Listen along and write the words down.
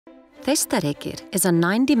Theistareykir is a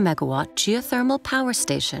 90-megawatt geothermal power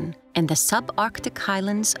station in the subarctic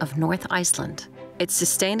highlands of North Iceland. It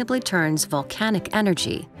sustainably turns volcanic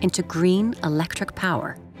energy into green electric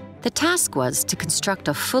power. The task was to construct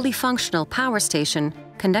a fully functional power station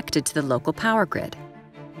connected to the local power grid.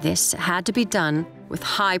 This had to be done with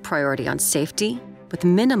high priority on safety, with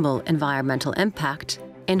minimal environmental impact,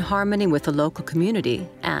 in harmony with the local community,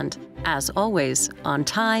 and, as always, on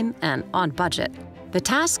time and on budget. The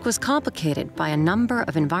task was complicated by a number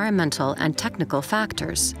of environmental and technical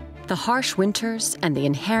factors. The harsh winters and the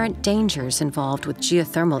inherent dangers involved with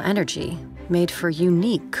geothermal energy made for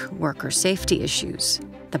unique worker safety issues.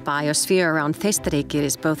 The biosphere around Theistareykir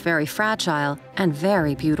is both very fragile and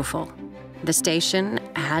very beautiful. The station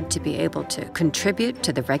had to be able to contribute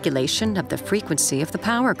to the regulation of the frequency of the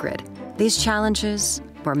power grid. These challenges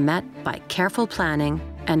were met by careful planning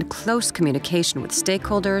and close communication with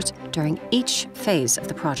stakeholders during each phase of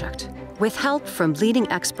the project. With help from leading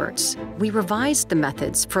experts, we revised the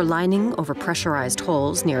methods for lining over pressurized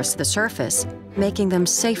holes nearest the surface, making them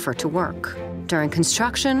safer to work. During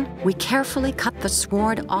construction, we carefully cut the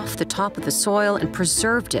sward off the top of the soil and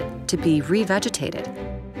preserved it to be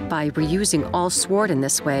revegetated. By reusing all sward in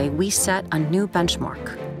this way, we set a new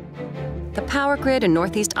benchmark. The power grid in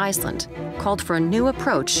Northeast Iceland called for a new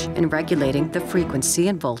approach in regulating the frequency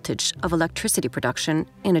and voltage of electricity production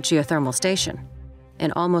in a geothermal station.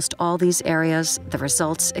 In almost all these areas, the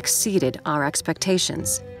results exceeded our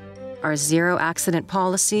expectations. Our zero-accident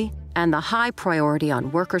policy and the high priority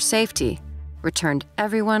on worker safety returned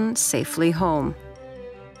everyone safely home.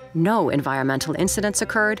 No environmental incidents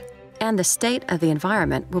occurred, and the state of the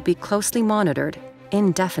environment will be closely monitored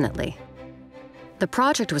indefinitely. The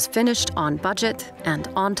project was finished on budget and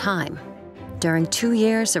on time. During 2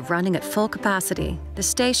 years of running at full capacity, the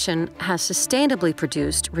station has sustainably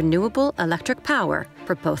produced renewable electric power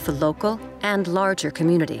for both the local and larger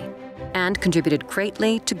community, and contributed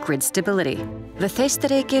greatly to grid stability. The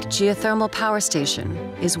Theistareykir Geothermal Power Station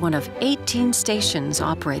is one of 18 stations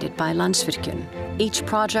operated by Landsvirkjun. Each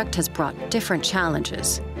project has brought different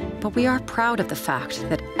challenges, but we are proud of the fact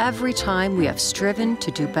that every time we have striven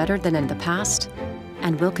to do better than in the past,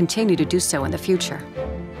 and will continue to do so in the future.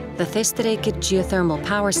 The Theistareykir Geothermal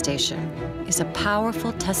Power Station is a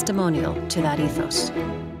powerful testimonial to that ethos.